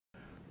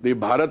the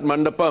Bharat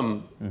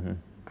Mandapam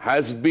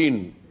has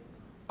been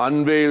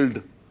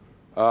unveiled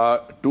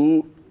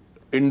to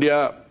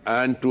India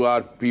and to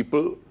our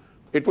people.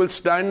 It will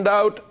stand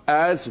out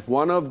as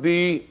one of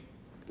the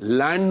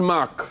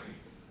landmark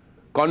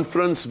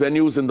conference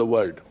venues in the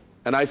world.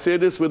 And I say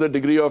this with a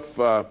degree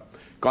of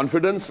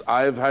confidence.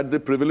 I've had the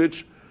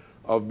privilege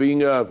of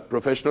being a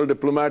professional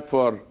diplomat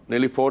for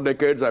nearly 4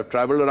 decades. I've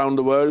traveled around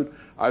the world.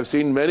 I've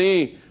seen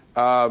many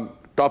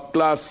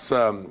top-class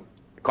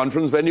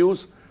conference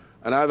venues.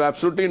 And I have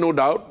absolutely no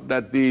doubt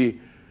that the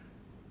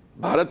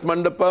Bharat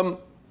Mandapam,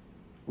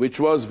 which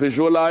was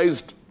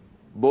visualized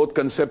both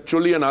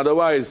conceptually and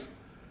otherwise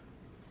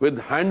with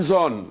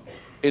hands-on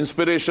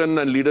inspiration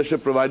and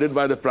leadership provided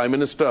by the Prime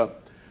Minister,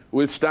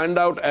 will stand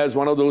out as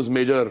one of those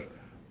major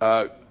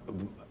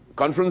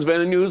conference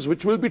venues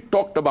which will be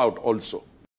talked about also.